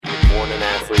born an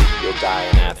athlete, you'll die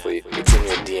an athlete. It's in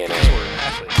your DNA. You're an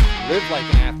athlete. Live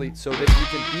like an athlete so that you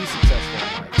can be successful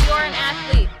in life. You're an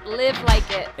athlete. Live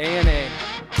like it. ANA,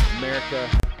 America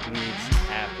needs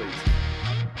athletes.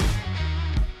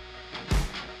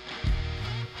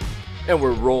 And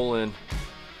we're rolling.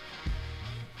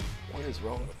 What is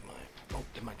wrong with my... Oh,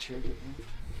 did my chair get moved?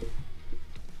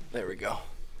 There we go.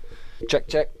 Check,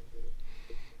 check.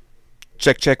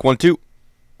 Check, check, 1, 2.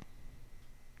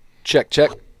 Check, check.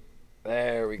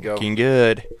 There we go. Looking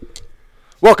good.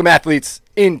 Welcome, athletes,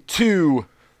 into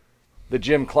the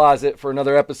gym closet for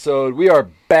another episode. We are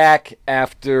back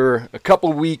after a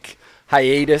couple-week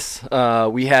hiatus.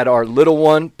 We had our little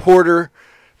one, Porter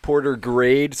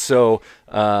grade, so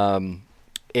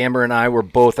Amber and I were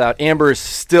both out. Amber is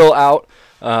still out,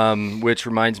 which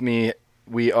reminds me,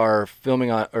 we are filming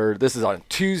this is on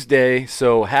Tuesday,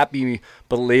 so happy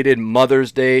belated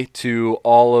Mother's Day to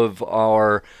all of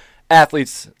our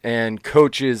athletes and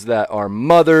coaches that are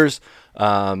mothers.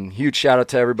 Huge shout out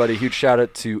to everybody. Huge shout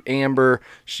out to Amber.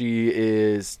 She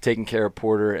is taking care of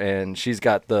Porter, and she's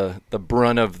got the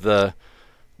brunt of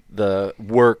the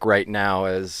work right now,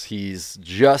 as he's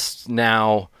just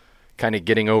now kind of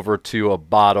getting over to a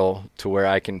bottle to where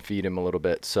I can feed him a little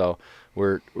bit. So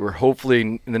we're hopefully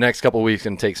in the next couple of weeks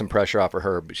going to take some pressure off of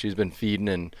her, but she's been feeding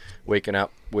and waking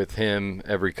up with him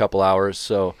every couple hours.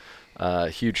 So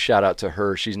huge shout out to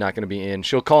her. She's not going to be in.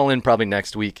 She'll call in probably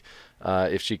next week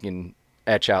if she can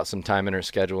etch out some time in her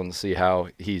schedule and see how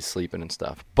he's sleeping and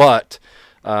stuff. But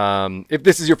if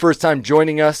this is your first time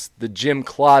joining us, the Gym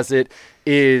Closet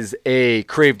is a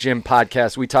Crave Gym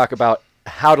podcast. We talk about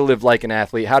how to live like an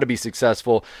athlete, how to be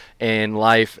successful in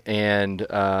life, and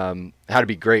how to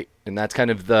be great. And that's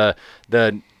kind of the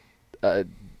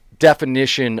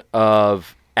definition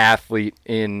of athlete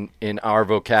in our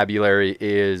vocabulary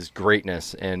is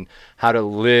greatness and how to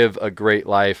live a great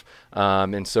life.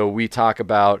 And so we talk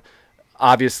about,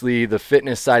 obviously, the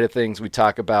fitness side of things. We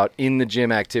talk about in the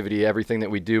gym activity, everything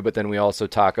that we do, but then we also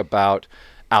talk about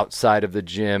outside of the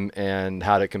gym and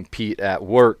how to compete at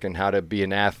work and how to be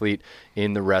an athlete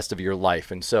in the rest of your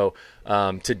life. And so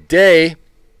today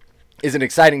is an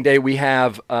exciting day. We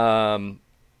have our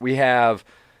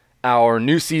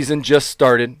new season just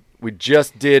started. We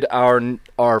just did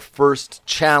our first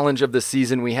challenge of the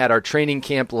season. We had our training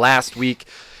camp last week,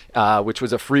 which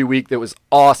was a free week that was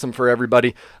awesome for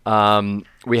everybody.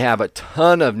 We have a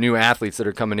ton of new athletes that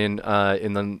are coming in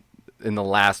the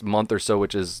last month or so,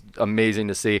 which is amazing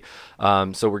to see.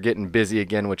 So we're getting busy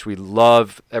again, which we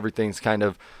love. Everything's kind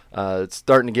of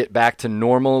starting to get back to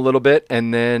normal a little bit.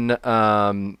 And then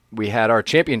we had our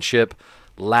championship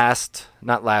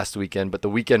not last weekend, but the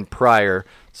weekend prior.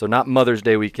 So not Mother's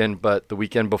Day weekend, but the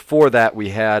weekend before that, we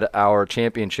had our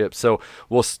championship. So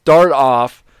we'll start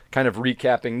off kind of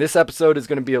recapping. This episode is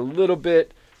going to be a little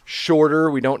bit shorter.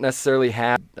 We don't necessarily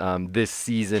have this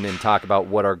season and talk about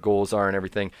what our goals are and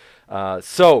everything.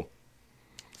 So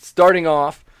starting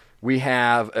off, we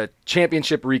have a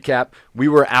championship recap. We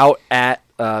were out at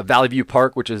Valley View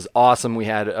Park, which is awesome. We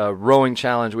had a rowing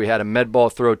challenge. We had a med ball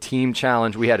throw team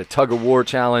challenge. We had a tug of war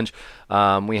challenge.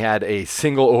 We had a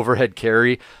single overhead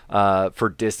carry for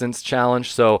distance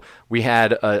challenge. So we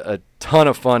had a ton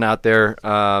of fun out there.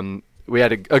 We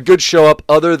had a good show up,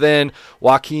 other than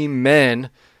Joaquin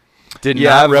Men did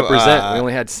not represent.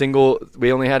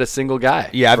 We only had a single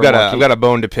guy. Yeah, I've got a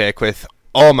bone to pick with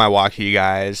all my Waukee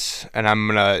guys, and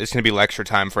it's gonna be lecture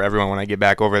time for everyone when I get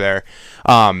back over there.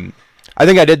 I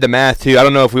think I did the math too. I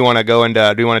don't know if we want to go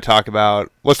into. Do we want to talk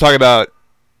about? Let's talk about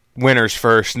winners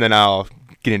first, and then I'll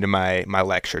get into my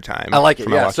lecture time. I like it.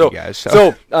 Yeah. Guys,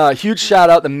 so huge shout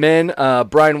out the men: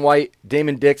 Brian White,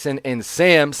 Damon Dixon, and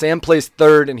Sam. Sam placed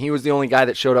third, and he was the only guy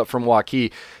that showed up from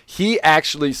Waukee. He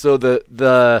actually, so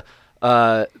the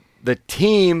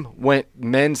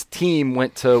men's team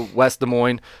went to West Des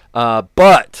Moines.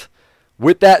 But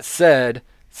with that said,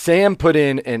 Sam put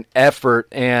in an effort,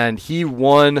 and he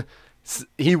won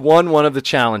one of the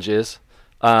challenges.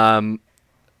 And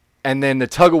then the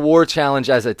tug of war challenge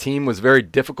as a team was very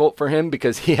difficult for him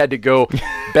because he had to go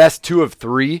best 2 of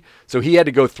 3. So he had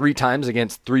to go 3 times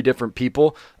against 3 different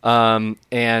people.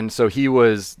 And so he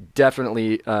was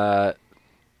definitely not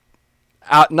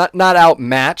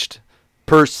outmatched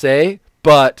per se,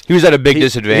 but he was at a big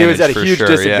disadvantage. He was at a huge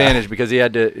disadvantage, yeah, because he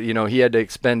had to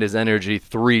expend his energy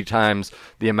 3 times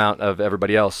the amount of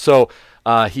everybody else. So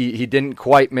he didn't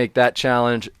quite make that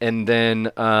challenge, and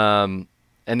then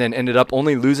ended up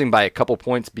only losing by a couple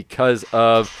points because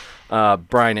of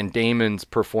Brian and Damon's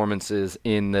performances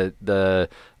in the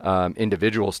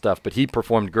individual stuff, but he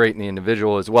performed great in the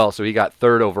individual as well. So he got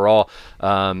third overall,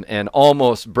 and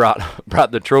almost brought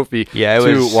the trophy to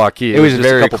Waukee. It was just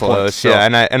very a couple close. points, so.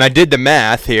 Yeah, and I did the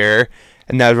math here,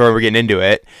 and that's where we're getting into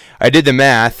it. I did the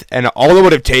math, and all it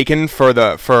would have taken for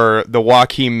the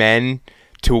Waukee men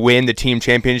to win the team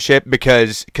championship,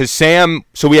 because Sam,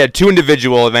 so we had 2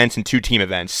 individual events and 2 team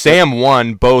events. Sam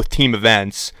won both team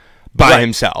events by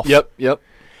himself. Yep.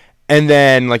 And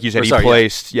then, like you said,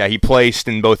 he placed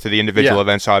in both of the individual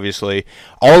events, obviously.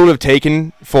 All it would have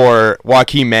taken for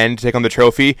Waukee men to take on the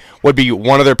trophy would be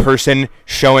one other person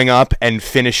showing up and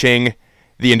finishing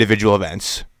the individual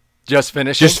events. Just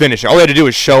finish. All they had to do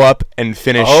was show up and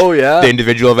finish the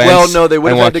individual events. Well, no, they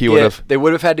would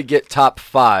have had to get top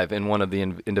 5 in one of the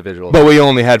individual. But we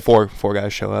only had four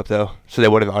guys show up though, so they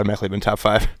would have automatically been top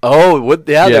 5. Oh,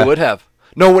 they would have.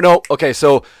 No. Okay,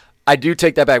 so I do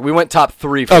take that back. We went top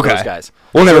 3 for those guys.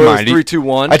 Well, never mind. 3, 2,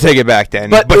 1. I take it back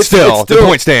then. But it's still, the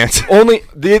point stands. Only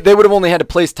they would have only had to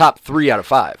place top 3 out of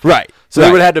 5. Right. So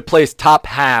they would have had to place top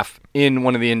half in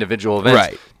one of the individual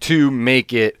events to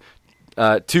make it.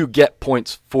 To get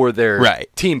points for their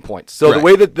team points. So the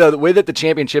way that the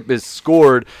championship is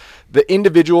scored, the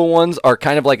individual ones are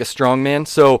kind of like a strongman.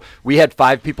 So we had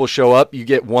 5 people show up. You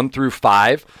get 1 through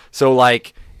 5. So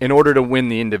like in order to win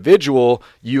the individual,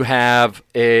 you have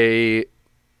a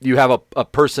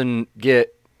person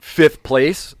get 5th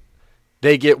place.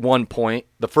 They get 1 point.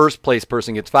 The first place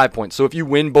person gets 5 points. So if you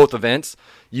win both events,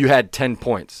 you had 10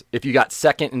 points. If you got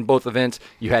second in both events,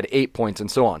 you had 8 points, and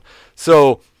so on.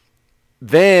 So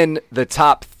then the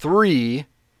top 3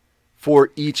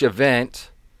 for each event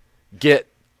get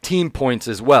team points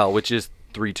as well, which is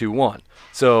 3, 2, 1.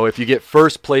 So if you get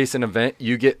first place in an event,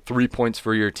 you get 3 points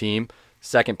for your team,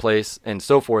 second place, and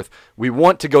so forth. We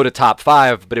want to go to top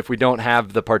 5, but if we don't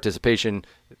have the participation,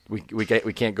 we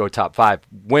can't go top 5.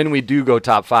 When we do go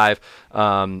top 5,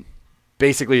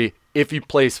 basically, if you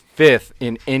place 5th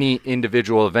in any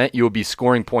individual event, you will be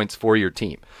scoring points for your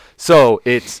team. So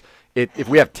if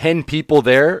we have 10 people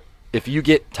there, if you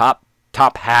get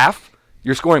top half,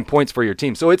 you're scoring points for your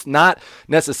team. So it's not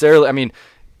necessarily. I mean,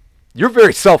 you're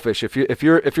very selfish if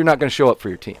you're not going to show up for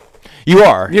your team. You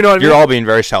are. You know what I mean? You're all being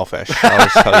very selfish. I'll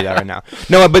just tell you that right now.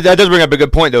 No, but that does bring up a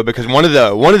good point though, because one of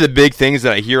the big things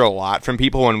that I hear a lot from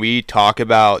people when we talk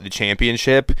about the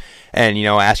championship and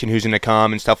asking who's going to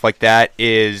come and stuff like that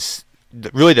is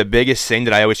really the biggest thing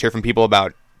that I always hear from people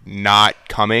about not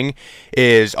coming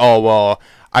is, oh well,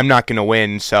 I'm not going to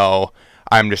win, so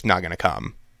I'm just not going to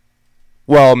come.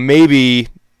 Well, maybe,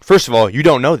 first of all, you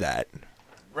don't know that.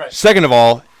 Right. Second of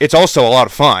all, it's also a lot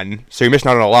of fun, so you're missing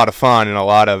out on a lot of fun and a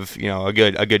lot of, a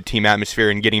good team atmosphere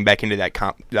and getting back into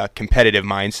that competitive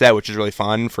mindset, which is really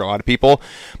fun for a lot of people.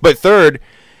 But third,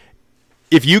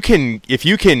 if you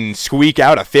can squeak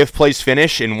out a 5th place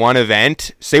finish in one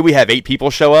event, say we have 8 people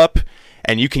show up,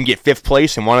 and you can get 5th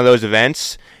place in one of those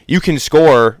events, you can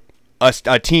score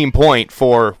a team point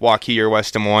for Waukee or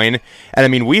West Des Moines. And I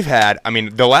mean,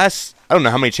 the last, I don't know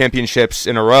how many championships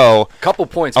in a row. Couple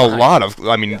points. A lot of,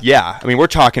 we're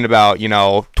talking about,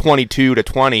 22 to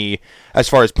 20 as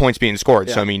far as points being scored.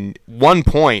 Yeah. So, 1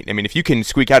 point, if you can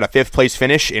squeak out a 5th place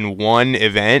finish in one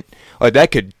event,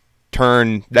 that could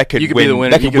win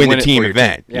the team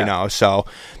event, Yeah. So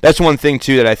that's one thing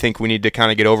too that I think we need to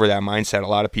kind of get over that mindset. A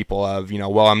lot of people of,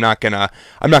 well, I'm not gonna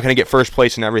get first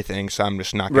place in everything, so I'm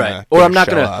just not gonna or I'm not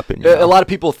gonna up and, a lot of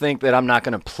people think that I'm not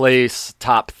gonna place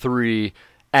top 3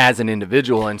 as an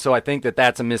individual, and so I think that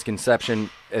that's a misconception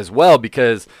as well,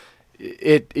 because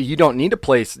you don't need to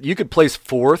place. You could place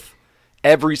 4th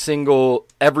every single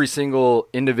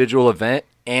individual event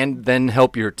and then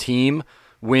help your team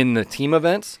win the team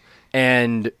events.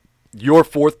 And your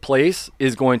 4th place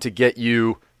is going to get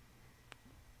you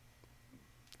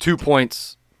 2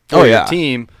 points for your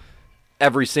team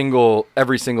every single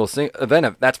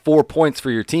event. That's 4 points for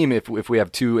your team if we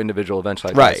have 2 individual events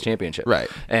like this championship. Right.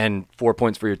 And 4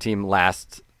 points for your team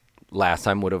last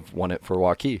time would have won it for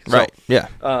Waukee. So, right. Yeah.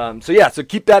 So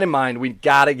keep that in mind. We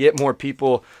got to get more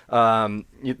people.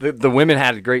 The women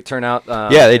had a great turnout.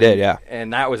 They did. Yeah.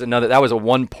 And that was a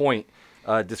 1 point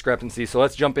discrepancy. So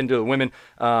let's jump into the women.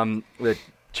 The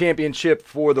championship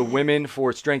for the women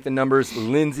for strength in numbers.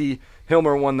 Lindsay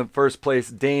Hilmer won the first place.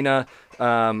 Dana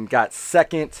got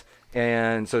second.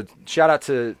 And so shout out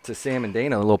to Sam and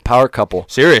Dana, a little power couple.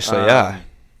 Seriously, yeah.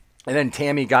 And then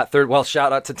Tammy got third. Well,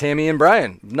 shout out to Tammy and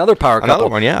Brian, another power couple. Another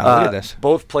one, yeah. Look at this.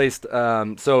 Both placed.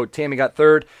 So Tammy got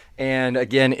third. And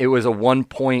again, it was a 1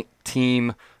 point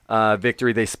team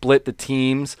victory. They split the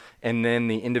teams, and then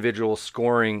the individual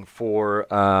scoring for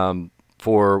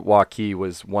for Waukee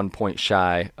was 1 point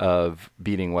shy of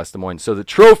beating West Des Moines. So the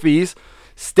trophies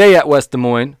stay at West Des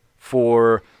Moines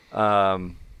for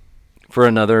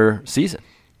another season.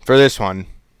 For this one.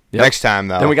 Yep. Next time,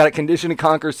 though. Then we got a Condition to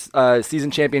Conquer season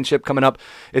championship coming up.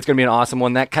 It's going to be an awesome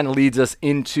one. That kind of leads us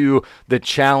into the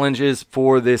challenges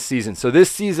for this season. So this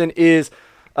season is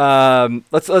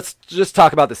let's just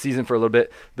talk about the season for a little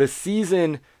bit. The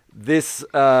season this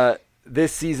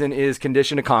season is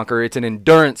Condition to Conquer. It's an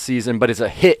endurance season, but it's a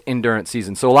HIIT endurance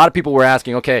season. So a lot of people were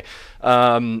asking, okay,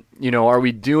 are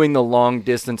we doing the long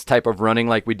distance type of running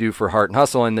like we do for Heart and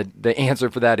Hustle? And the answer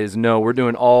for that is no. We're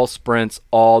doing all sprints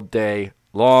all day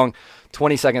long,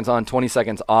 20 seconds on, 20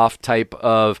 seconds off type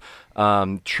of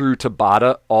true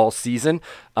Tabata all season.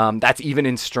 That's even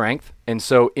in strength. And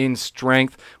so in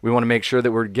strength, we want to make sure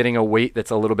that we're getting a weight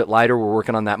that's a little bit lighter. We're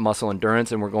working on that muscle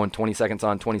endurance, and we're going 20 seconds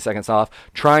on, 20 seconds off,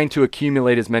 trying to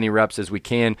accumulate as many reps as we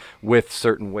can with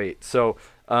certain weight. So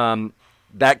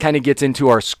that kind of gets into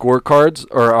our scorecards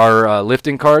or our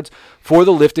lifting cards. For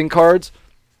the lifting cards,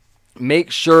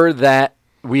 make sure that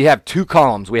we have two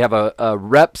columns. We have a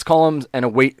reps column and a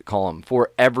weight column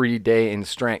for every day in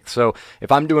strength. So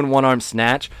if I'm doing one arm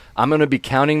snatch, I'm going to be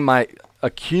counting my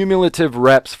accumulative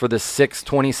reps for the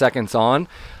 20 seconds on.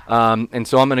 And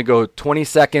so I'm going to go 20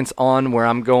 seconds on where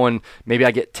I'm going, maybe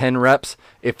I get 10 reps.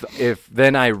 If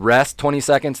then I rest 20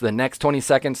 seconds, the next 20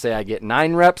 seconds, say I get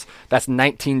 9 reps, that's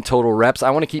 19 total reps. I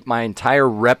want to keep my entire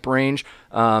rep range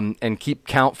and keep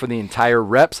count for the entire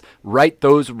reps. Write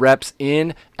those reps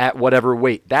in at whatever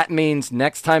weight. That means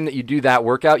next time that you do that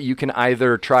workout, you can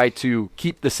either try to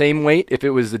keep the same weight. If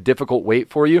it was a difficult weight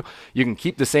for you, you can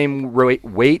keep the same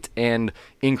weight and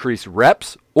increase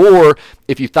reps. Or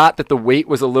if you thought that the weight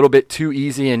was a little bit too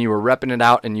easy and you were repping it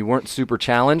out and you weren't super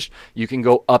challenged, you can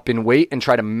go up in weight and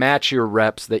try to match your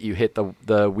reps that you hit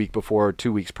the week before or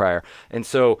 2 weeks prior. And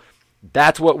so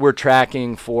that's what we're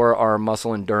tracking for our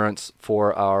muscle endurance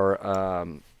for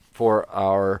our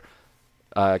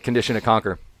Condition to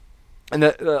Conquer. And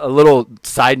a little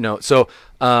side note. So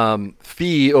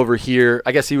Fee over here,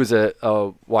 I guess he was a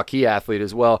Waukee athlete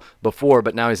as well before,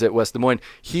 but now he's at West Des Moines.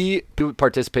 He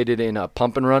participated in a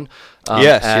pump and run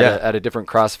at a different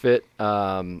CrossFit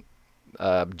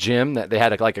gym that they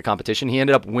had a competition. He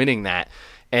ended up winning that.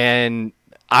 And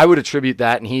I would attribute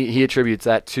that, and he attributes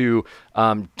that to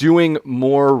doing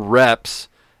more reps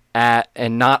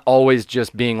and not always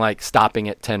just being like stopping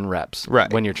at 10 reps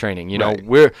when you're training. You know,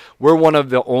 we're one of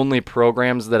the only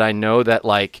programs that I know that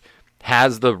like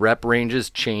has the rep ranges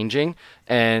changing.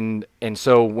 And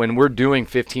so when we're doing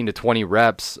 15 to 20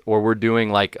 reps, or we're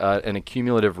doing like an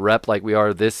accumulative rep like we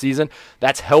are this season,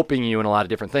 that's helping you in a lot of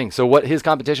different things. So what his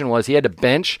competition was, he had to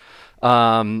bench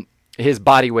his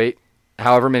body weight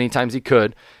however many times he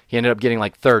could. He ended up getting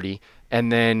like 30,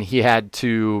 and then he had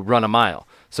to run a mile.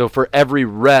 So for every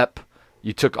rep,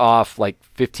 you took off like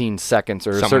 15 seconds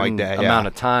or a certain amount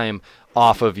of time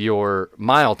off of your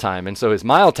mile time. And so his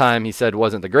mile time, he said,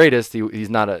 wasn't the greatest. He's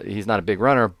not a big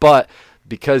runner, but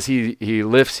because he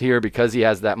lifts here, because he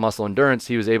has that muscle endurance,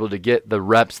 he was able to get the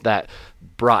reps that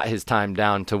brought his time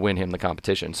down to win him the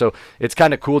competition. So it's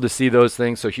kind of cool to see those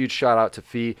things. So huge shout out to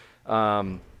Fee.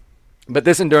 But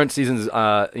this endurance season's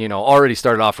already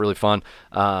started off really fun.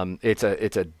 It's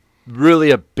a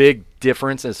really a big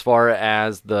difference as far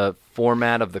as the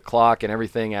format of the clock and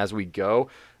everything as we go.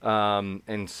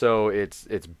 And so it's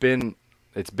been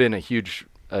a huge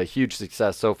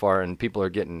success so far, and people are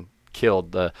getting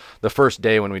killed. The first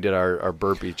day when we did our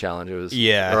burpee challenge, it was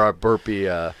our burpee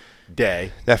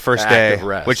day. That first day,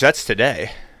 which that's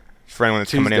today. For anyone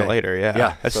that's coming in later,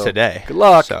 that's so today. Good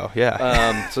luck. So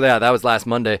yeah, that was last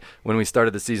Monday when we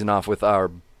started the season off with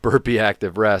our burpee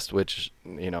active rest, which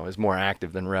is more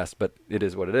active than rest, but it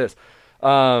is what it is.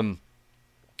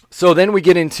 So then we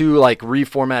get into like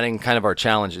reformatting kind of our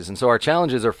challenges, and so our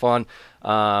challenges are fun.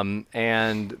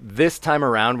 And this time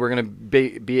around, we're going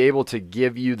to be able to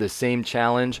give you the same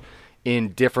challenge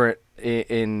in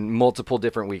multiple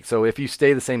different weeks. So if you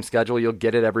stay the same schedule, you'll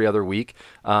get it every other week.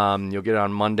 You'll get it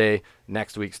on Monday,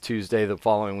 next week's Tuesday, the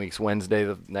following week's Wednesday,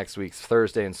 the next week's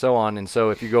Thursday, and so on. And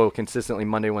so if you go consistently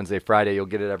Monday, Wednesday, Friday, you'll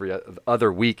get it every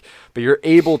other week. But you're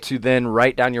able to then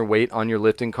write down your weight on your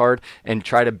lifting card and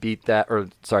try to beat that,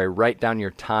 write down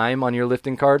your time on your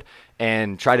lifting card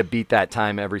and try to beat that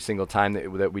time every single time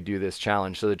that we do this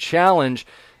challenge. So the challenge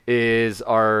is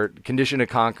our Condition to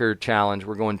Conquer challenge.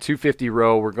 We're going 250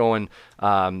 row. We're going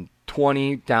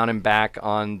 20 down and back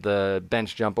on the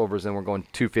bench jump overs, and we're going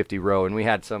 250 row. And we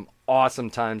had some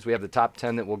awesome times. We have the top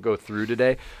 10 that we'll go through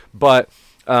today. But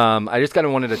I just kind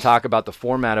of wanted to talk about the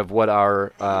format of what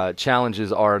our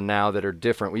challenges are now that are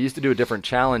different. We used to do a different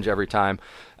challenge every time,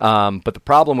 but the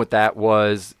problem with that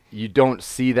was you don't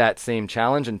see that same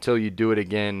challenge until you do it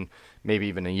again, maybe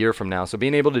even a year from now. So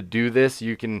being able to do this,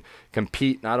 you can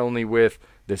compete not only with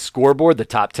the scoreboard, the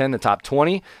top 10, the top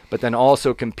 20, but then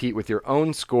also compete with your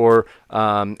own score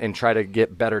and try to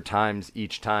get better times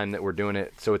each time that we're doing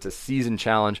it. So it's a season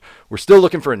challenge. We're still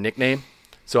looking for a nickname.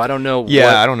 So I don't know.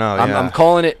 I don't know. I'm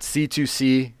calling it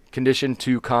C2C, Condition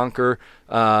to Conquer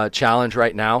challenge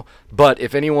right now. But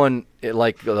if anyone,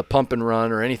 like the pump and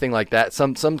run or anything like that,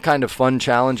 some kind of fun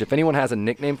challenge, if anyone has a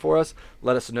nickname for us,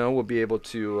 let us know. We'll be able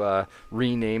to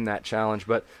rename that challenge.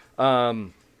 But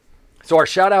so our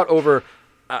shout out over,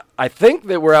 I think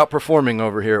that we're outperforming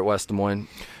over here at West Des Moines.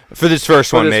 For this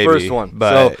first one, maybe.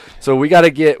 But so we got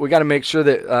to make sure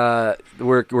that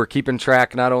we're keeping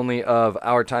track not only of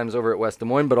our times over at West Des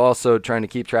Moines, but also trying to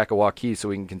keep track of Waukee so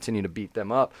we can continue to beat them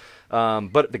up.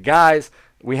 But the guys,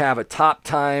 we have a top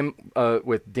time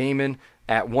with Damon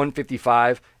at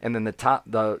 1:55, and then the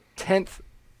 10th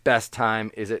best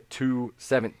time is at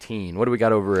 2:17. What do we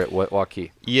got over at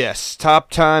Waukee? Yes,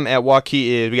 top time at Waukee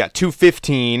is we got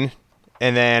 2:15,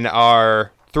 and then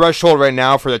our threshold right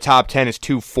now for the top 10 is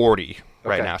 2:40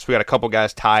 right now. So we got a couple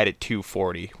guys tied at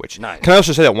 2:40, which nice. Can I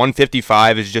also say that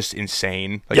 1:55 is just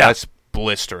insane? Like, yeah. That's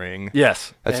blistering.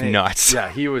 Yes. That's nuts. Yeah,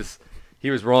 he was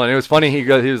rolling. It was funny. He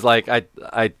was like,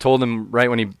 I told him right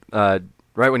when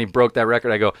he broke that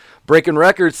record, I go, breaking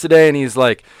records today, and he's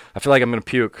like, I feel like I'm gonna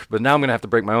puke, but now I'm gonna have to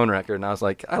break my own record. And I was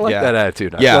like, I like that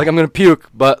attitude. I feel like I'm gonna puke,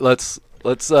 but let's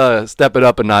step it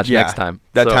up a notch next time.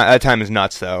 That time is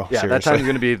nuts, though. Yeah, seriously. that time is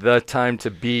going to be the time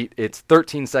to beat. It's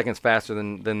 13 seconds faster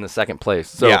than the second place.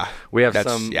 So we have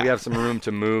some room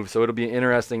to move. So it'll be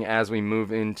interesting as we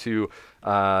move into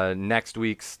next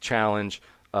week's challenge.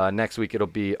 Next week it'll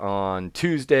be on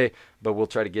Tuesday, but we'll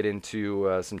try to get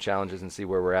into some challenges and see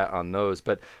where we're at on those.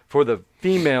 But for the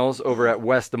females over at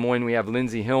West Des Moines, we have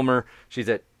Lindsay Hilmer. She's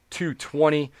at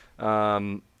 2:20.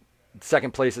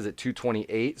 Second place is at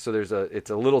 2:28, so it's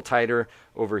a little tighter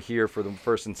over here for the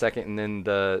first and second, and then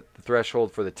the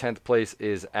threshold for the 10th place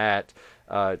is at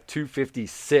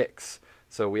 2:56.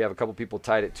 So we have a couple people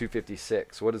tied at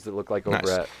 2:56. What does it look like over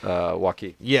at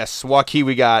Waukee? Yes, Waukee.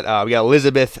 We got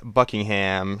Elizabeth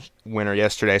Buckingham winner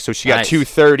yesterday, so she got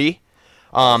 2:30.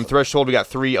 Threshold, we got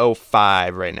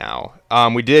 3:05 right now.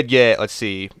 We did get, let's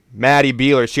see, Maddie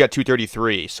Beeler, she got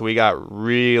 2:33, so we got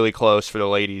really close for the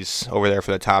ladies over there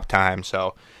for the top time.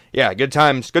 So, yeah, good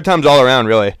times all around,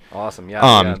 really. Awesome,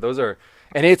 yeah. Those are,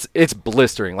 and it's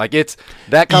blistering. Like, it's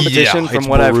that competition from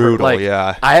what I've heard. Like,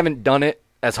 I haven't done it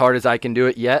as hard as I can do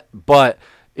it yet, but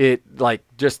it, like,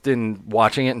 just in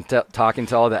watching it and talking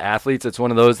to all the athletes, it's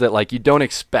one of those that, like, you don't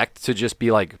expect to just be,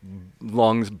 like,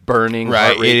 lungs burning,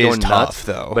 right? Heart rate It going is nuts, tough,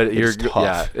 though. But it's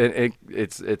tough.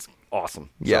 It's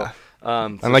awesome. Yeah. So,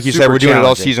 and like you said, we're doing it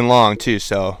all season long too,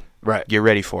 so get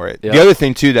ready for it. Yep. The other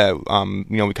thing too that we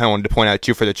kind of wanted to point out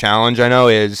too for the challenge, I know,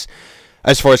 is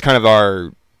as far as kind of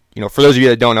our, for those of you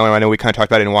that don't know, I know we kind of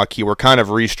talked about it in Waukee, we're kind of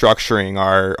restructuring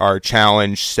our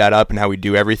challenge setup and how we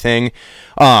do everything.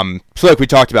 So like we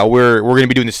talked about, we're going to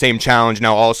be doing the same challenge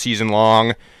now all season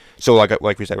long. So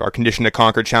like we said, our Condition to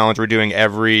Conquer challenge we're doing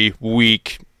every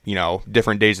week,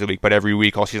 different days of the week, but every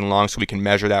week all season long, so we can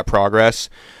measure that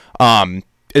progress.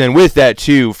 And then with that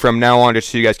too, from now on, just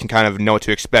so you guys can kind of know what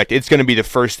to expect, it's going to be the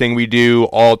first thing we do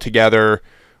all together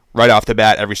right off the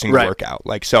bat, every single workout.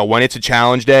 Like, so when it's a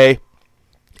challenge day,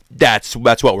 that's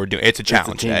what we're doing. It's a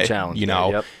challenge day.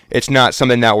 Yep. It's not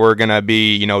something that we're going to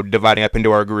be, dividing up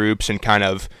into our groups and kind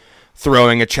of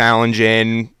throwing a challenge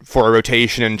in for a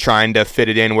rotation and trying to fit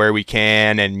it in where we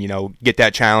can and, get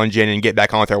that challenge in and get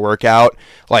back on with our workout.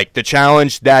 Like, the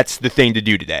challenge, that's the thing to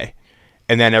do today.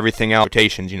 And then everything else,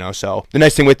 rotations, So the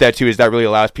nice thing with that too is that really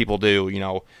allows people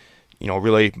to,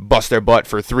 really bust their butt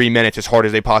for 3 minutes as hard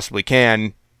as they possibly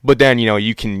can. But then,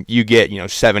 you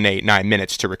get, 7, 8, 9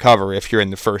 minutes to recover if you're in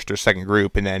the first or second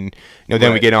group. And then,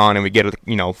 then we get on and we get,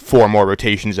 4 more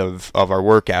rotations of our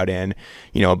workout in,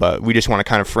 but we just want to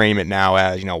kind of frame it now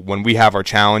as, when we have our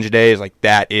challenge days, like,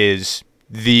 that is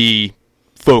the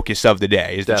focus of the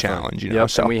day is Definitely. The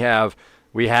challenge, So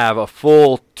we have a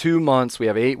full 2 months. We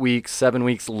have 8 weeks, 7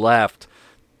 weeks left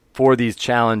for these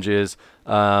challenges.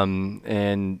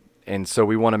 And so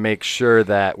we want to make sure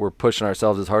that we're pushing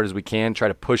ourselves as hard as we can, try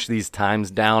to push these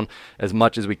times down as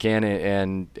much as we can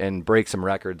and break some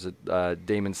records.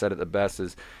 Damon said it the best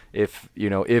is if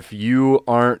you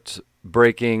aren't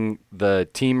breaking the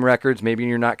team records, maybe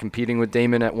you're not competing with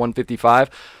Damon at 1:55,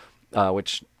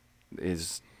 which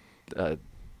is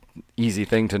easy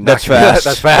thing to knock. That's fast.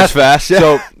 That's fast. Yeah.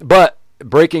 So, but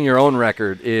breaking your own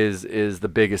record is the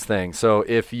biggest thing. So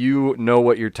if you know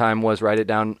what your time was, write it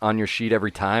down on your sheet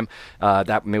every time.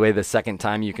 That way the second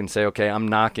time you can say, okay, I'm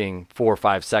knocking 4 or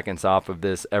 5 seconds off of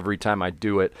this every time I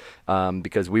do it,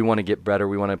 because we want to get better.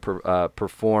 We want to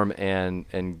perform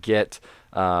and get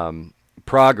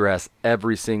progress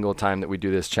every single time that we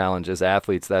do this challenge. As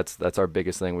athletes, that's our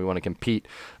biggest thing. We want to compete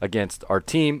against our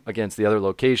team, against the other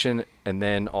location, and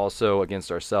then also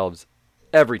against ourselves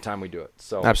every time we do it.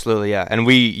 So absolutely, yeah. And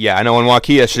I know in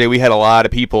Waukee yesterday we had a lot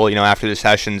of people, after the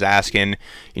sessions asking,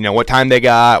 what time they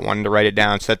got, wanting to write it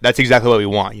down. So that's exactly what we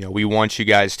want. We want you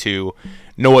guys to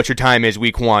know what your time is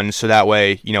week 1, so that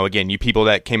way, again, you people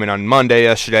that came in on Monday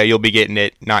yesterday, you'll be getting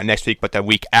it not next week, but the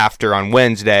week after on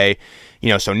Wednesday.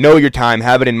 So know your time,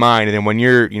 have it in mind, and then when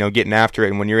you're, getting after it,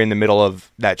 and when you're in the middle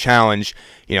of that challenge,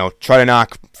 try to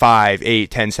knock 5,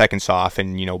 8, 10 seconds off,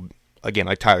 and again,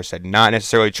 like Tyler said, not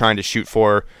necessarily trying to shoot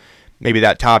for maybe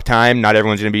that top time. Not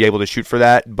everyone's going to be able to shoot for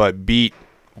that, but beat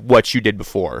what you did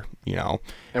before, and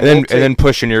then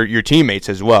pushing your teammates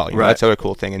as well. Right. That's the other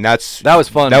cool thing, and that was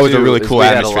fun. That was too, a really cool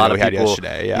atmosphere that we had people,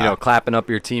 yesterday. Yeah, clapping up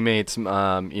your teammates,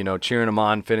 cheering them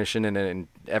on, finishing, and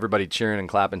everybody cheering and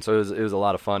clapping. So it was a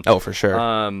lot of fun. Oh, for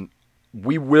sure.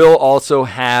 We will also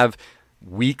have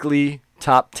weekly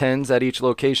top 10s at each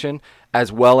location,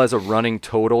 as well as a running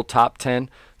total top 10.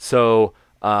 So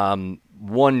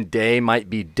one day might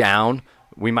be down.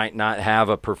 We might not have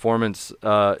a performance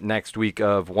next week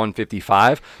of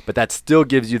 155, but that still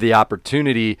gives you the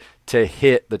opportunity to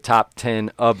hit the top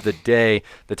 10 of the day.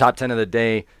 The top 10 of the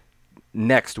day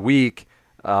next week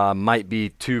might be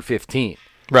 215.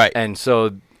 Right. And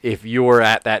so if you're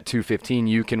at that 215,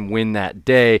 you can win that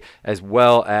day, as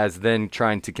well as then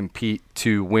trying to compete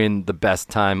to win the best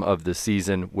time of the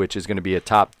season, which is going to be a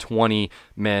top 20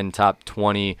 men, top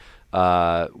 20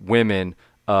 women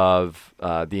of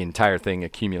the entire thing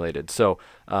accumulated. So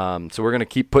we're going to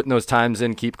keep putting those times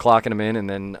in, keep clocking them in, and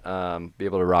then be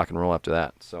able to rock and roll after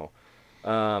that. So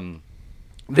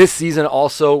this season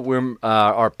also,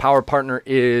 our power partner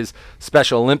is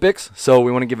Special Olympics. So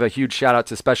we want to give a huge shout out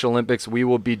to Special Olympics. We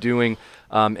will be doing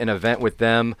an event with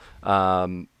them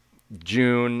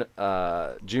June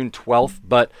 12th,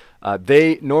 but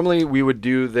normally we would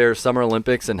do their Summer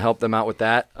Olympics and help them out with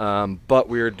that. But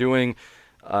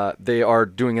they are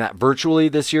doing that virtually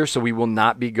this year, so we will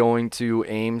not be going to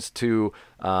Ames to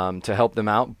help them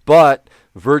out. But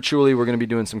virtually, we're going to be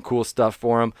doing some cool stuff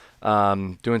for them,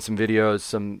 doing some videos,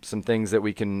 some things that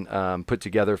we can put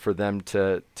together for them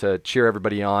to cheer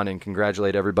everybody on and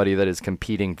congratulate everybody that is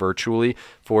competing virtually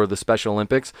for the Special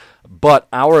Olympics. But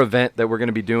our event that we're going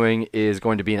to be doing is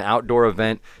going to be an outdoor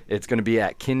event. It's going to be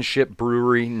at Kinship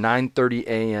Brewery, 9:30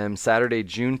 a.m., Saturday,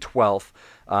 June 12th.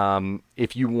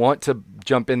 If you want to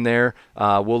jump in there,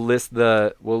 we'll list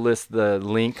the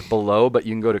link below, but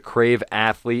you can go to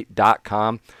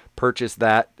craveathlete.com. Purchase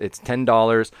that. It's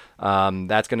 $10.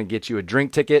 That's going to get you a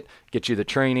drink ticket, get you the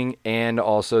training, and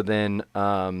also then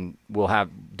we'll have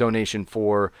donation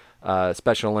for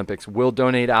Special Olympics. We'll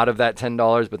donate out of that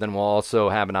 $10, but then we'll also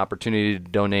have an opportunity to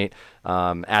donate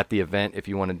at the event if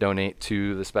you want to donate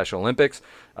to the Special Olympics.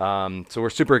 So we're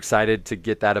super excited to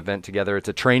get that event together. It's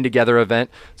a train together event,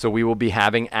 so we will be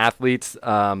having athletes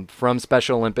from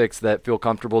Special Olympics that feel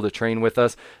comfortable to train with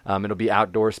us. It'll be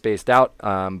outdoor, spaced out,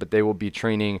 but they will be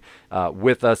training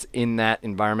with us in that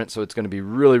environment. So it's going to be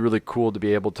really, really cool to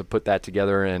be able to put that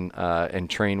together and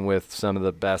train with some of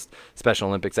the best Special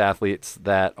Olympics athletes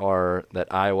that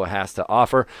Iowa has to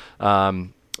offer.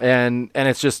 And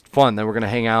it's just fun. Then we're going to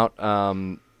hang out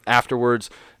afterwards,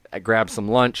 grab some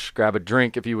lunch, grab a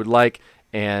drink if you would like,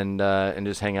 and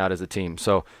just hang out as a team.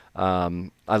 So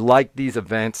I like these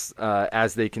events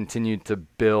as they continue to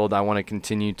build. I want to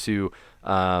continue to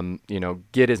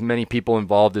get as many people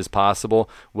involved as possible.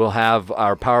 We'll have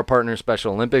our power partner,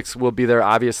 Special Olympics, will be there,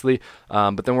 obviously,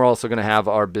 but then we're also going to have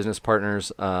our business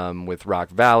partners with Rock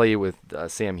Valley, with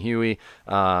Sam Huey,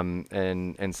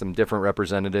 and some different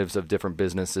representatives of different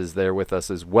businesses there with us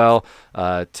as well,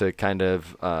 to kind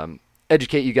of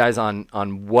educate you guys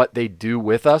on what they do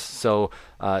with us. So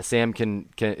Sam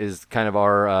is kind of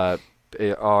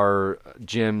our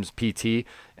gym's PT,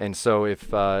 and so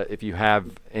if you have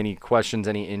any questions,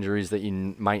 any injuries that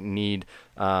you might need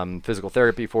physical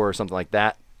therapy for or something like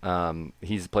that,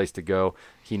 he's the place to go.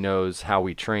 He knows how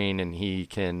we train, and he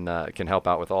can help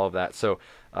out with all of that. So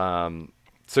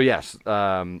yes,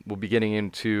 we'll be getting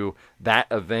into that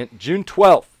event June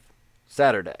 12th,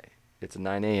 Saturday. It's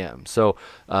 9 a.m. So,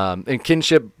 and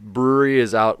Kinship Brewery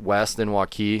is out west in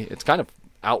Waukee. It's kind of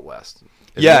out west.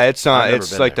 It's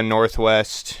like the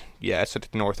northwest. It's at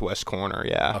the northwest corner.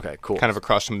 Yeah. Okay, cool. Kind of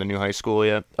across from the new high school.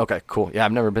 Yeah. Okay, cool. Yeah,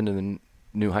 I've never been to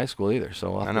new high school either.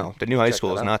 So I know the new high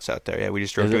school is nuts out there. Yeah, we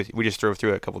just drove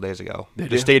through it a couple days ago.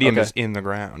 The stadium is in the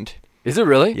ground. Is it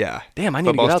really? Yeah. Damn, I need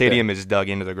Football to get out stadium there. is dug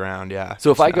into the ground. Yeah. So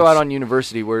if I go out on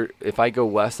University, if I go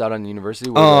west out on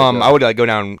University, where I would go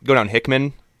down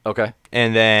Hickman. Okay.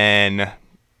 And then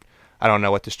I don't know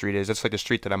what the street is. It's like the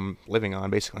street that I'm living on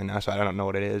basically now, so I don't know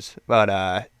what it is.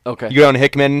 But okay. You go down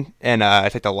Hickman, and I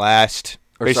think the last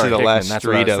Hickman,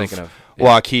 street of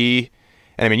Waukee.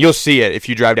 And I mean, you'll see it if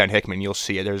you drive down Hickman. You'll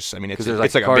see it. It's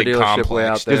like a big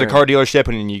complex. There's a car dealership,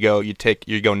 and then you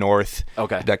go north.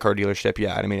 Okay. To that car dealership,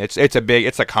 yeah. I mean, it's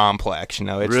a complex. You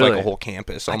know, it's really? like a whole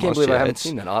campus. Almost. I can't believe I haven't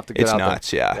seen that. I'll have to get out there. It's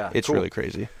nuts. Yeah. It's cool. really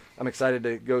crazy. I'm excited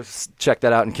to go check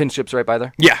that out. And Kinship's right by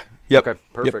there. Yeah. Yep. Okay.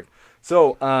 Perfect. Yep.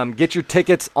 So get your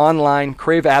tickets online,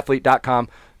 craveathlete.com.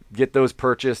 Get those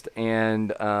purchased,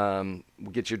 and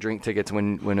we'll get your drink tickets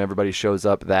when everybody shows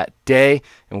up that day,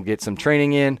 and we'll get some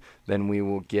training in. Then we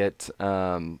will get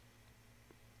some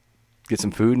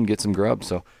food and get some grub.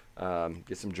 So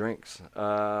get some drinks.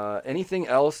 Anything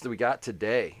else that we got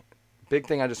today? Big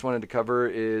thing I just wanted to cover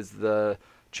is the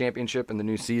championship and the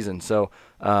new season. So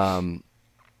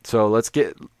let's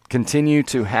continue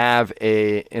to have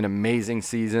an amazing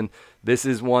season. This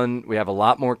is one, we have a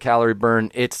lot more calorie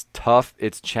burn. It's tough.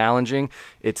 It's challenging.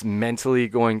 It's mentally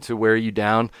going to wear you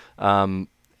down.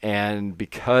 And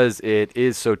because it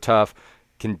is so tough,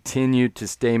 continue to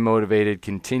stay motivated,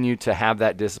 continue to have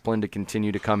that discipline to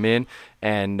continue to come in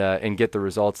and get the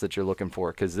results that you're looking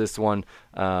for. Because this one,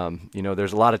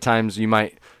 there's a lot of times you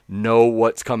might know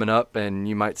what's coming up and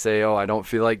you might say, I don't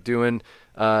feel like doing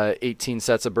 18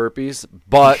 sets of burpees,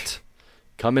 but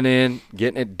coming in,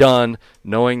 getting it done,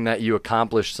 knowing that you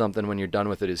accomplished something when you're done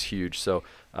with it is huge. So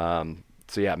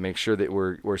yeah, make sure that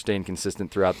we're staying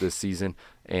consistent throughout this season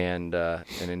and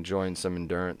enjoying some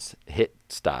endurance hit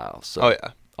style. So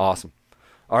yeah, awesome.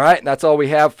 All right, that's all we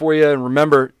have for you. And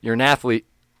remember, you're an athlete.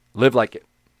 Live like it.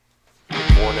 You're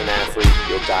born an athlete.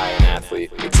 You'll die an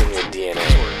athlete. It's in your DNA.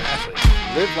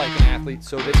 Live like an athlete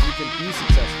so that you can be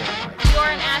successful in life. You're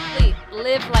an athlete.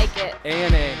 Live like it.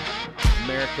 ANA,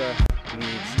 America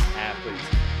needs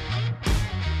athletes.